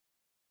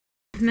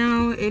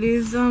now it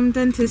is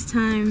dentist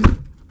time.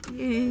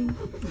 Yay.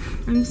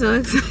 I'm so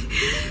excited.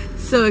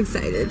 So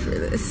excited for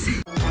this.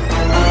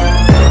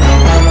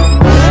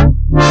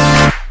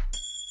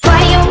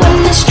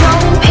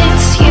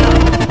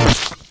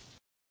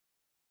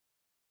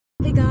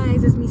 Hey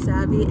guys, it's me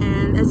Savvy,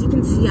 and as you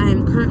can see, I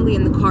am currently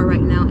in the car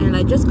right now, and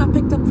I just got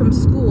picked up from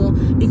school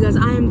because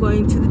I am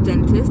going to the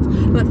dentist.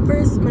 But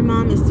first, my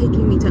mom is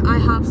taking me to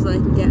IHOP so I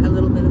can get a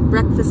little bit of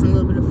breakfast and a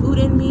little bit of food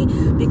in me,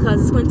 because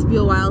it's going to be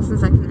a while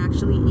since I can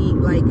actually eat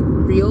like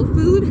real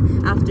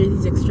food after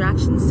these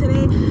extractions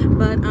today.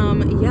 But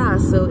yeah,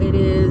 so it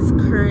is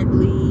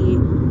currently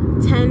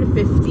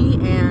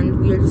 10:50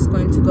 and we are just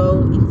going to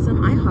go eat some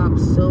IHOP,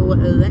 so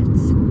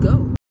let's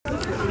go.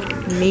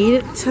 Made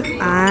it to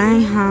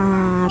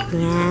IHOP,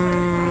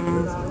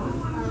 yes.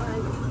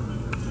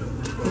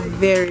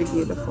 Very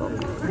beautiful.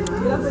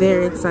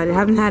 Very excited.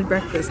 Haven't had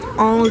breakfast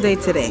all day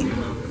today.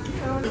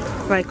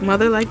 Like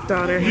mother, like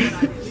daughter.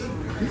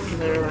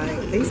 They're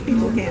like, these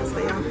people can't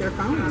stay off their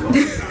phones.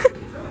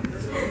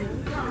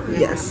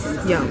 Yes,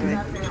 yum.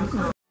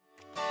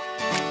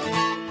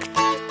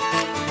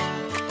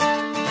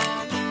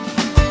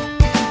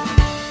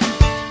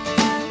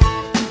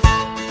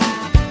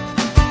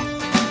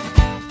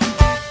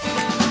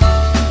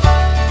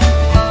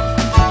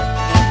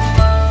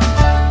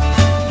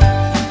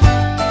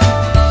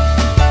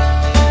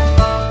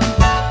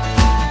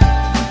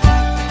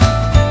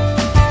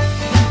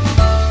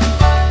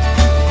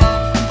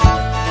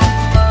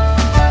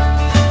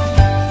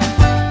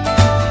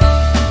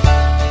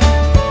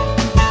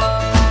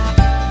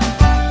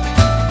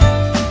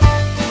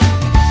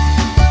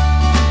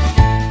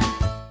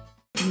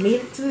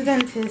 Made it to the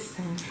dentist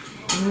and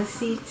in the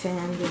seat,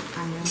 and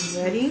I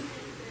am ready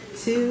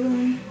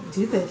to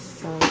do this.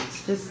 So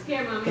let's just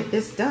get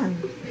this done.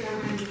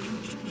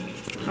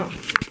 Oh,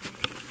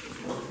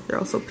 they're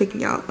also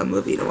picking out a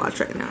movie to watch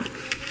right now.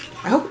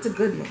 I hope it's a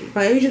good movie,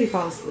 but I usually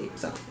fall asleep,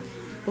 so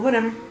but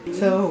whatever.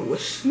 So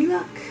wish me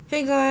luck.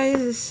 Hey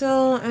guys,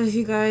 so as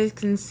you guys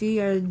can see,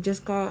 I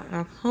just got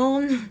back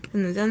home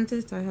from the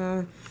dentist. I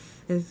have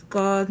this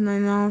gauze in my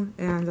mouth,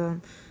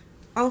 and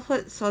I'll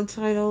put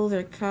subtitles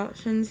or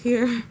captions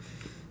here.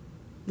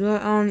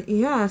 But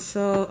yeah,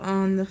 so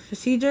the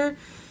procedure,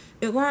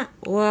 it went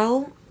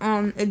well.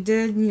 It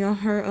did, you know,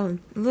 hurt a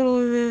little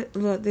bit,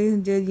 but they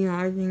did, you know,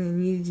 everything they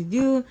needed to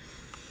do.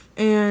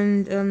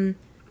 And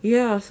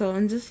yeah, so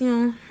I'm just, you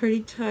know,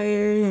 pretty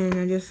tired, and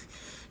I just,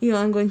 you know,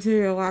 I'm going to be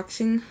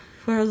relaxing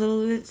for a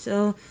little bit.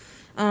 So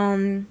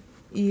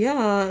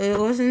yeah, it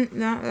wasn't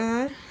that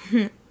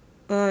bad.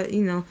 But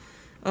you know,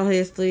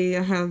 obviously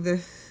I have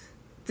this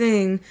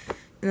thing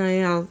in my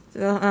mouth.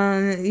 So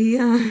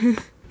yeah.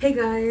 Hey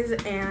guys,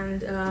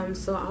 and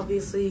so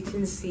obviously you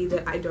can see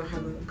that I don't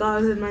have a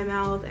gauze in my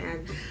mouth,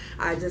 and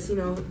I just, you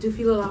know, do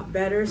feel a lot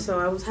better. So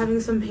I was having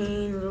some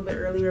pain a little bit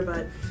earlier,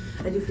 but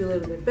I do feel a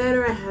little bit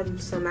better. I had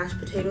some mashed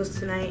potatoes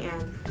tonight,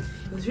 and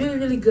it was really,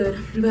 really good.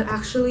 But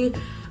actually,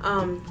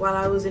 while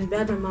I was in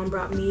bed, my mom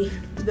brought me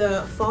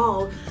the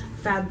fall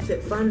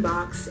FabFitFun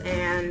Box,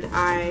 and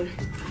I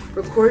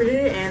recorded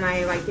it, and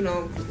I, like, you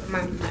know,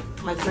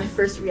 my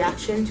first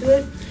reaction to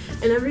it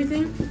and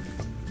everything.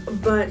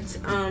 But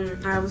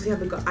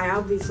I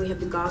obviously had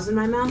the gauze in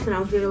my mouth, and I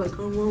was really like,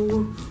 oh,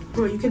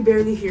 whoa, you can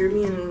barely hear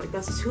me, and like,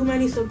 that's too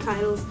many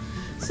subtitles.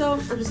 So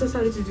I just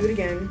decided to do it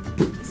again.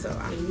 So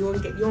I mean, you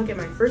won't get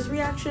my first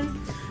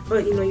reaction,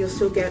 but you know, you'll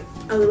still get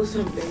a little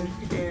something.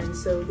 And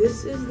so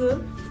this is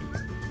the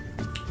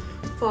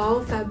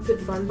fall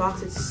FabFitFun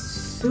Box. It's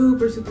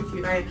super, super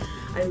cute. I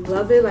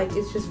love it. Like,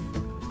 it's just,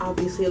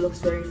 obviously it looks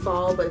very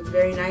fall, but it's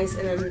very nice.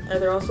 And then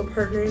they're also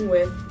partnering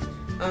with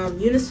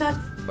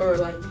UNICEF, or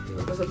like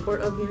the support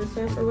of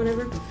UNICEF or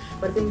whatever.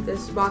 But I think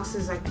this box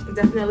is like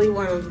definitely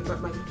one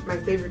of my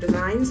favorite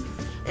designs.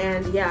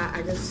 And yeah,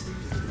 I just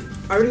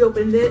already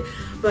opened it.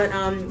 But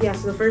yeah,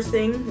 so the first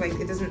thing, like,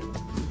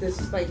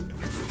 this like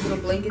little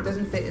blanket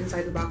doesn't fit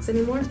inside the box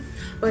anymore,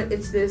 but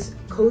it's this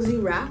cozy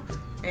wrap,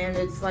 and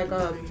it's like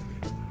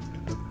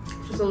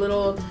just a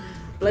little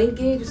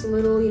blanket, just a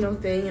little, you know,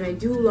 thing. And I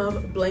do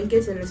love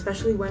blankets, and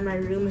especially when my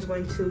room is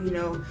going to, you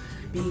know,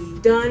 be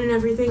done and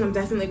everything, I'm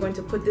definitely going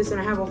to put this, and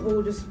I have a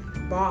whole just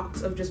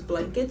box of just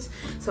blankets.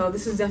 So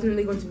this is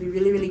definitely going to be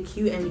really, really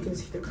cute, and you can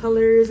see the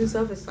colors and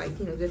stuff. It's like,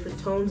 you know, different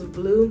tones of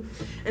blue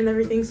and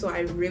everything. So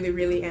I really,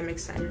 really am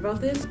excited about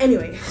this.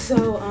 Anyway,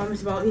 so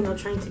it's about, you know,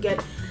 trying to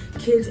get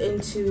kids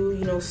into,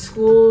 you know,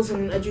 schools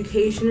and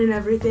education and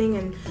everything.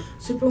 And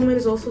Superwoman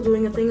is also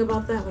doing a thing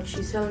about that. Like,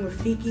 she's selling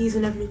Rafikis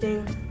and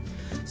everything.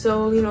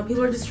 So, you know,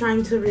 people are just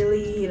trying to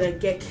really, like,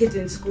 get kids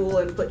in school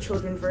and put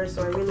children first.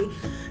 So I really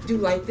do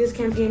like this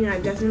campaign, and I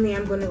definitely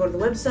am going to go to the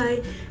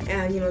website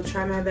and, you know,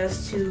 try my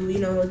best to, you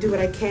know, do what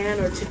I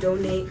can, or to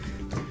donate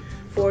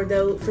for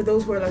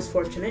those who are less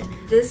fortunate.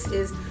 This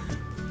is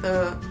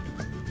a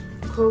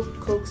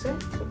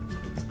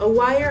a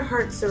wire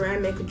heart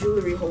ceramic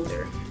jewelry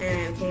holder,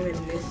 and it came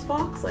in this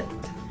box. Like,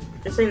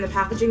 they're saying the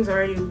packaging is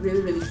already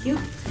really, really cute.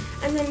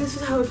 And then this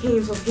is how it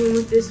came. So it came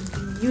with this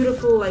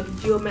beautiful, like,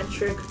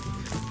 geometric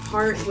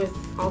heart with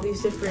all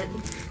these different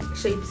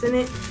shapes in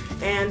it,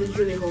 and it's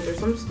really holder.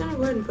 So I'm just gonna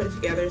go ahead and put it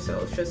together. So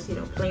it's just, you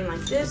know, plain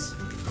like this,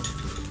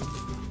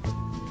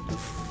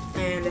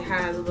 and it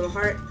has a little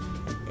heart,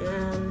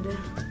 and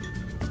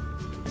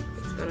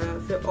it's gonna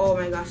fit. Oh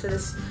my gosh, that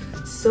is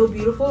so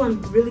beautiful.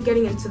 I'm really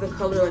getting into the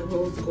color like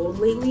rose gold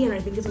lately, and I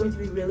think it's going to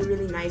be really,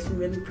 really nice and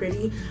really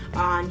pretty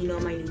on, you know,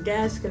 my new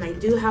desk. And I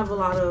do have a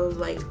lot of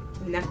like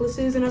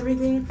necklaces and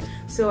everything,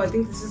 so I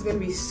think this is going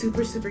to be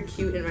super, super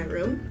cute in my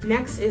room.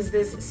 Next is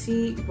this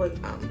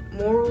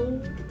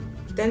Moral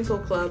Dental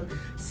Club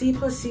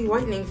C+C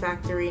Whitening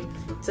Factory.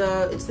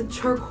 It's the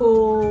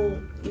charcoal,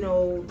 you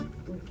know,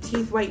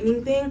 teeth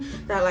whitening thing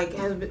that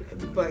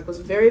was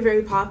very,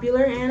 very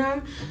popular, and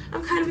I'm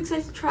kind of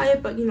excited to try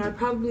it, but you know, I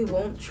probably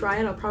won't try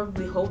it. I'll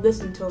probably hold this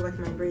until like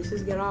my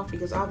braces get off,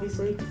 because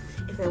obviously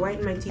if I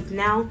whiten my teeth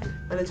now,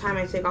 by the time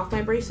I take off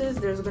my braces,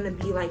 there's gonna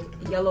be like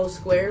yellow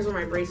squares where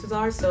my braces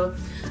are. So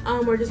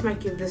or just might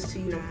give this to,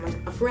 you know,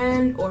 a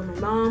friend or my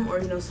mom, or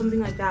you know,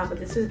 something like that. But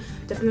this is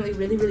definitely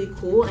really, really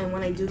cool, and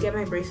when I do get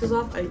my braces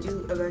off, I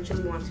do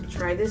eventually want to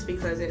try this,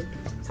 because it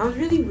sounds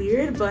really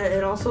weird, but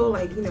it also,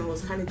 like, you know,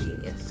 it's kind of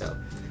genius. So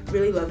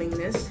really loving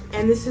this.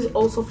 And this is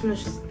also from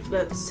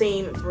the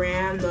same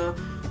brand, the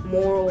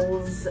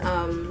Morals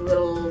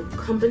little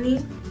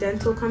company,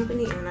 dental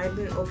company, and I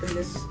didn't open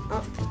this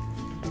up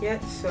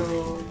yet.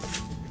 So,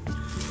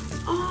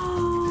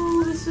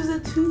 oh, this is a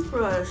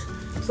toothbrush,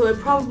 so it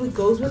probably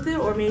goes with it,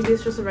 or maybe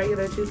it's just a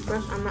regular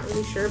toothbrush. I'm not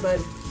really sure, but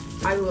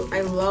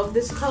I love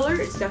this color.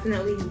 It's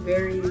definitely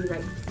very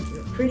like, you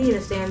know, pretty, and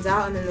it stands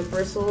out. And then the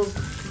bristles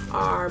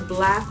are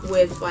black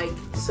with like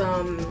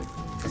some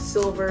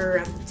silver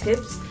at the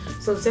tips,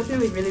 so it's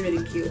definitely really,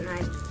 really cute, and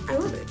I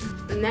love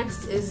it.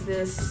 Next is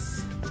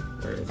this,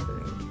 where is the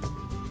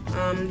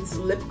name? This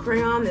lip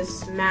crayon,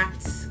 this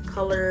matte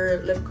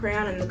color lip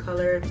crayon in the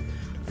color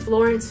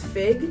Florence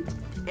Fig,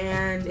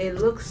 and it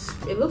looks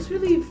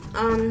really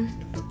I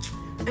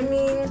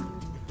mean,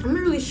 I'm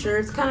not really sure.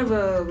 It's kind of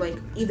a like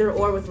either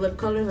or with lip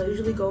colors. I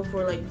usually go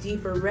for like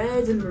deeper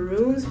reds and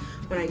maroons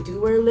when I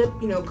do wear lip,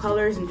 you know,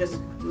 colors and just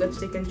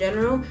lipstick in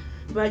general.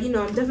 But you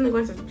know, I'm definitely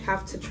going to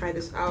have to try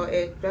this out.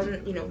 It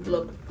doesn't, you know,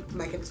 look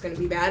like it's going to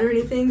be bad or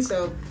anything,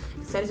 so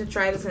excited to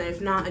try this. And if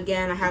not,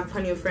 again, I have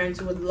plenty of friends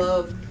who would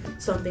love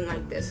something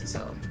like this.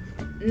 So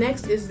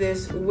next is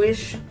this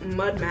Wish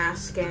mud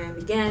mask, and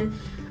again,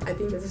 I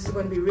think that this is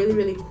going to be really,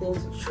 really cool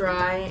to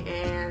try.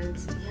 And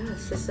yeah,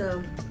 it's just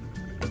a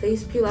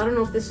face peel. I don't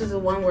know if this is the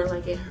one where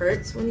like it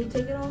hurts when you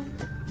take it off,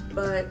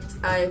 but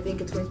I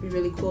think it's going to be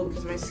really cool,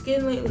 because my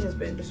skin lately has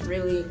been just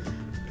really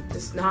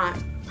not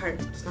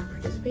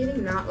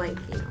participating, not like,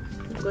 you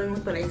know, going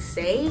with what I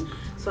say.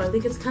 So I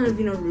think it's kind of,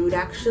 you know, rude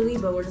actually,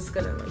 but we're just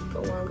gonna like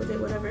go on with it,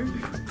 whatever.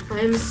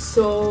 I am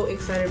so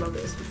excited about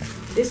this.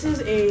 This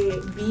is a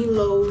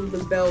below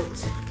the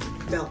belt,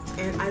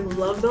 and I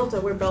love belts. I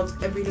wear belts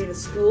every day to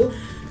school,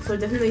 so I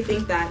definitely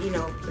think that, you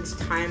know, it's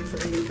time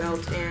for a new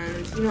belt.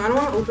 And you know, I don't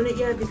want to open it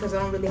yet because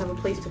I don't really have a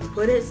place to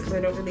put it, since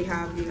I don't really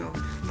have, you know,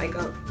 like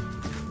a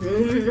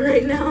room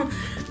right now.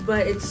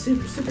 But it's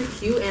super, super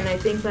cute, and I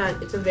think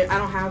that it's I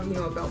don't have, you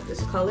know, a belt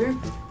this color,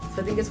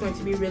 so I think it's going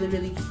to be really,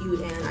 really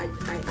cute, and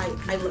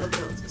I love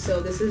belts. So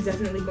this is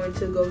definitely going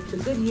to go to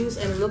good use,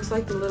 and it looks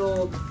like the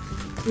little,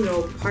 you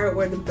know, part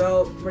where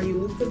you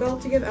loop the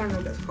belt together. I don't know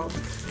what that's called,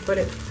 but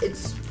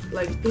it's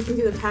like peeking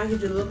through the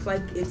package, it looks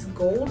like it's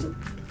gold.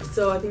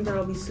 So I think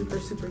that'll be super,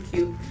 super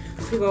cute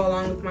to go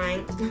along with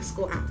my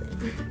school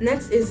outfit.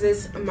 Next is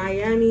this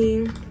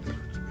Miami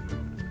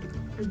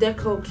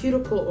Deco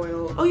cuticle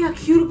oil. Oh yeah,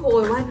 cuticle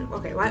oil.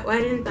 Why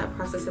didn't that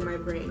process in my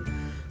brain?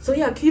 So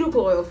yeah,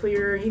 cuticle oil for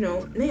your, you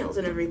know, nails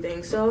and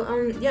everything. So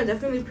yeah,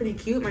 definitely pretty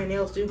cute. My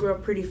nails do grow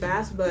up pretty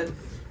fast, but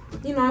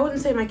you know, I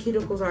wouldn't say my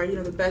cuticles are, you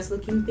know, the best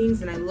looking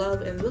things, and I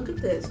love, and look at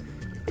this.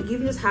 Like,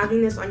 even just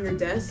having this on your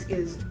desk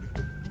is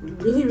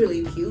really,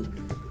 really cute.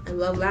 I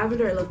love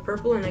lavender, I love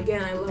purple, and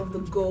again, I love the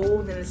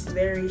gold, and it's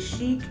very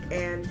chic.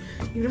 And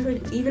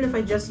even if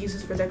I just use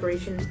this for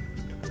decoration,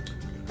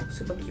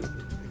 super cute.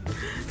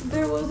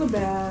 There was a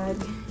bag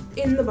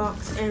in the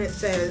box, and it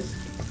says,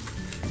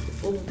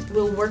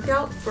 we'll work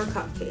out for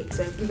cupcakes.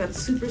 And I think that's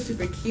super,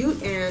 super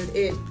cute, and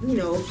it, you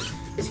know,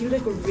 it seems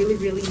like a really,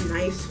 really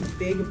nice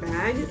big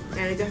bag, and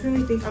I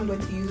definitely think I'm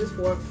going to use this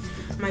for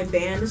my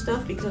band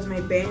stuff, because my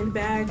band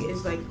bag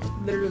is like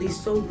literally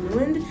so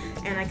ruined,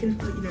 and I can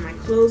put, you know, my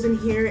clothes in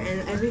here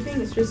and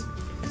everything. It's just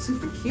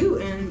super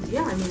cute, and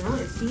yeah, you know,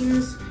 it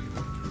seems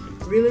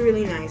really,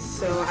 really nice.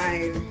 So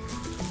I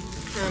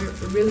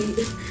am really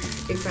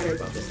excited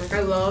about this. Like,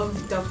 I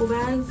love duffel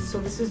bags, so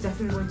this is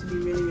definitely going to be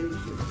really, really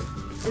cute.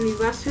 And these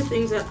last two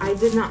things that I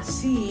did not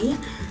see,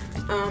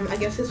 I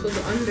guess this was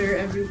under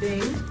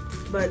everything,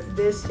 but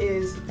this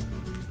is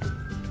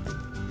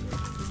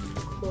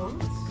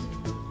cloths.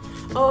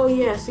 Oh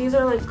yes, these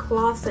are like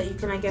cloths that you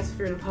can, I guess, if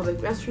you're in a public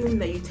restroom,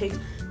 that you take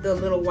the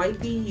little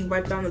wipey, you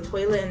wipe down the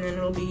toilet, and then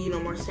it'll be, you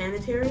know, more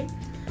sanitary.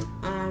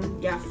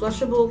 Yeah,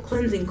 flushable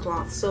cleansing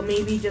cloth. So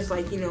maybe just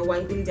like, you know,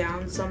 wiping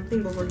down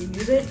something before you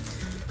use it.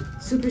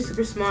 Super,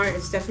 super smart.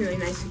 It's definitely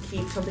nice to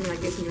keep something like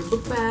this in your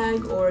book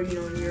bag, or, you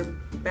know, in your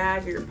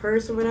bag or your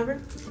purse or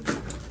whatever.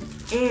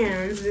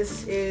 And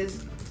this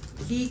is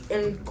heat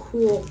and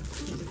cold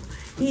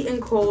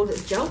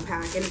gel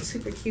pack, and it's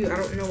super cute. I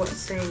don't know what it's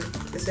saying.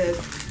 It says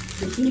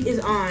the heat is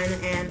on,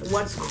 and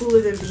what's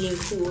cooler than being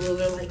cool?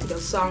 Those are like, you know,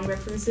 song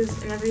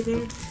references and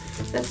everything.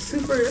 That's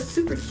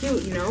super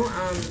cute, you know.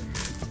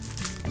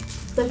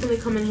 Definitely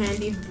come in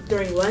handy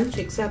during lunch,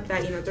 except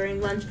that, you know, during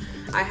lunch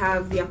I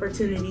have the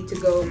opportunity to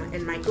go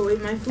and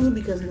microwave my food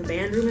because in the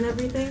band room and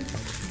everything.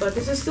 But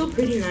this is still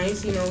pretty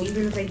nice, you know,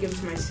 even if I give it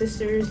to my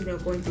sisters, you know,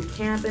 going to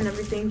camp and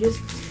everything, just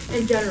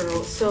in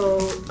general. So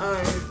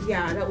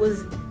yeah, that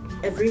was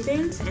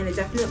everything, and it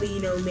definitely,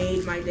 you know,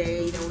 made my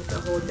day, you know, with the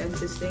whole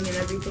dentist thing and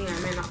everything. I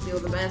might not feel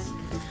the best,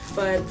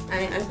 but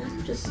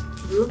I'm just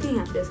looking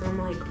at this and I'm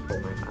like, oh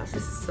my gosh,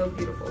 this is so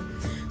beautiful.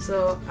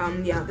 So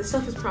yeah, this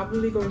stuff is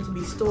probably going to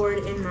be stored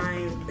in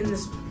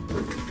this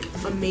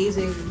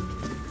amazing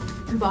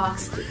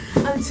box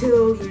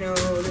until, you know,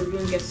 the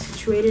room gets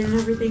situated and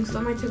everything. So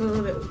that might take a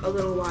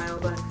little while,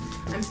 but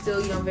I'm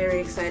still, you know, very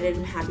excited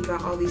and happy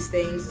about all these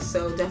things.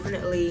 So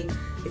definitely,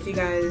 if you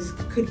guys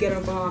could get a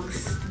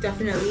box,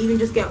 definitely even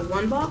just get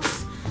one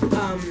box.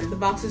 The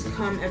boxes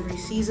come every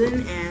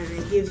season, and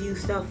it gives you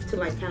stuff to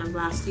like kind of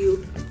last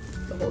you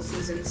the whole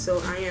season.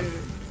 So I am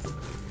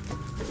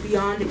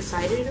beyond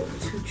excited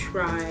to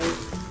try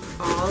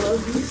all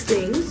of these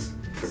things.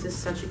 This is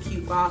such a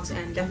cute box,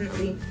 and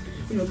definitely,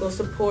 you know, go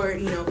support,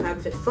 you know,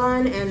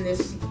 FabFitFun and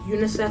this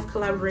UNICEF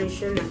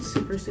collaboration. That's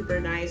super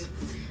nice.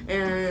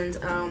 And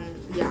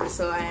yeah,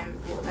 so I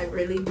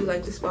really do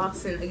like this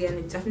box, and again,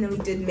 it definitely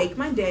did make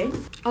my day.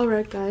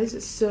 Alright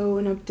guys, so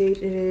an update.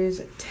 It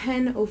is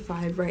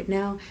 10:05 right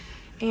now,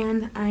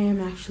 and I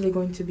am actually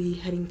going to be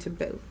heading to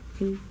bed.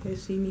 Can you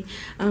guys see me?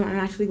 I'm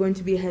actually going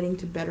to be heading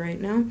to bed right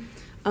now.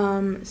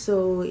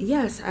 So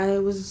yes, I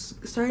was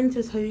starting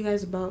to tell you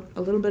guys about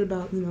a little bit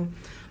about, you know,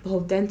 the whole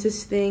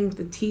dentist thing,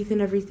 the teeth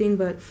and everything,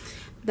 but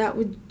that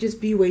would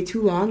just be way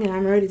too long, and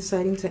I'm already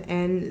deciding to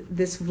end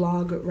this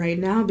vlog right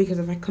now, because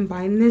if I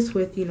combine this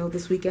with, you know,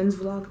 this weekend's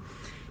vlog,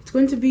 it's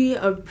going to be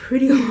a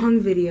pretty long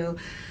video.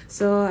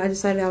 So I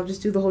decided I'll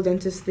just do the whole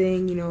dentist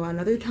thing, you know,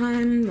 another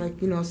time, like,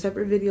 you know, a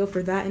separate video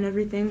for that and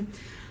everything.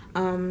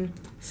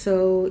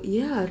 So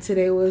yeah,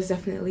 today was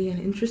definitely an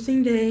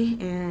interesting day,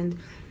 and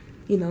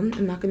you know,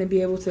 I'm not going to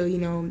be able to, you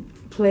know,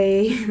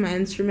 play my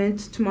instrument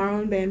tomorrow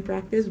in band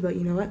practice, but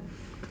you know what?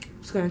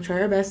 I'm just going to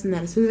try our best, and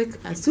then as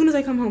soon as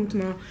I come home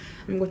tomorrow,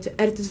 I'm going to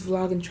edit this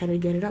vlog and try to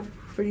get it up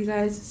for you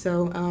guys.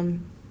 So,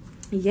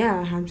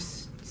 yeah,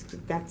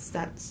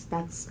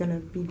 that's going to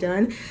be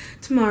done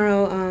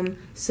tomorrow.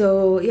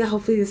 So, yeah,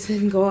 hopefully this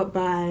can go up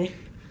by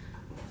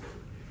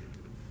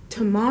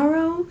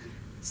tomorrow,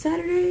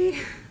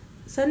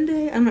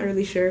 Sunday, I'm not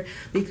really sure,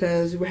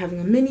 because we're having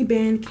a mini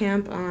band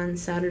camp on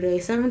Saturday,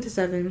 7 to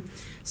 7,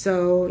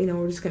 so, you know,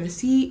 we're just gonna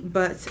see.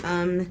 But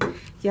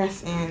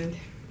yes, and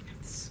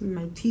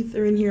my teeth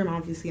are in here. I'm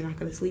obviously not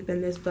gonna sleep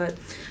in this, but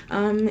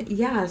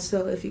yeah,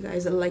 so if you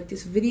guys like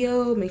this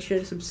video, make sure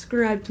to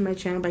subscribe to my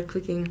channel by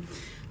clicking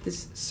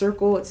this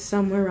circle. It's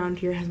somewhere around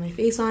here, it has my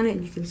face on it,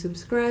 and you can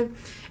subscribe,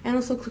 and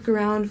also click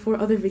around for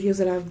other videos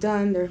that I've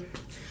done.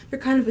 They're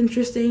kind of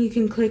interesting. You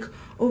can click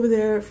over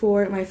there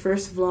for my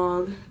first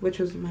vlog, which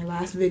was my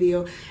last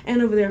video,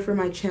 and over there for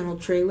my channel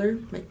trailer.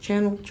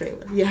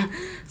 Yeah.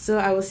 So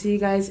I will see you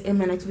guys in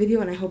my next video,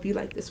 and I hope you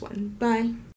like this one. Bye.